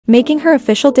making her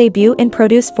official debut in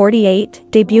Produce 48,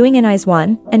 debuting in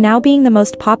IZ*ONE, and now being the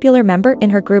most popular member in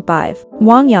her group IVE.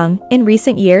 Wonyoung, in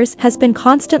recent years, has been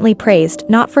constantly praised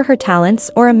not for her talents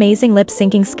or amazing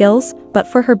lip-syncing skills, but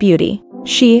for her beauty.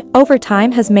 She, over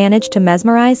time, has managed to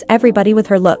mesmerize everybody with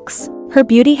her looks. Her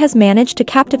beauty has managed to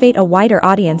captivate a wider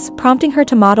audience, prompting her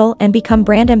to model and become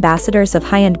brand ambassadors of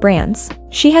high-end brands.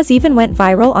 She has even went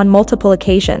viral on multiple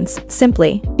occasions,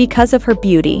 simply because of her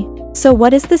beauty. So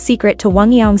what is the secret to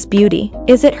Wonyoung's beauty?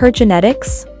 Is it her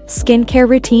genetics, skincare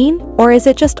routine, or is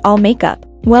it just all makeup?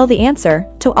 Well, the answer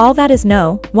to all that is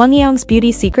no. Wonyoung's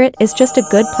beauty secret is just a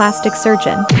good plastic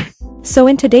surgeon. So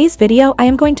in today's video I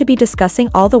am going to be discussing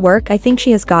all the work I think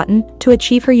she has gotten to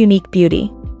achieve her unique beauty.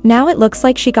 Now it looks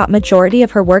like she got majority of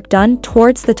her work done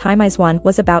towards the time IZ*ONE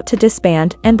was about to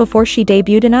disband and before she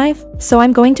debuted in IVE, so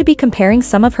I'm going to be comparing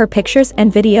some of her pictures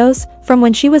and videos from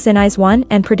when she was in IZ*ONE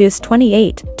and Produce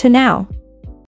 28 to now.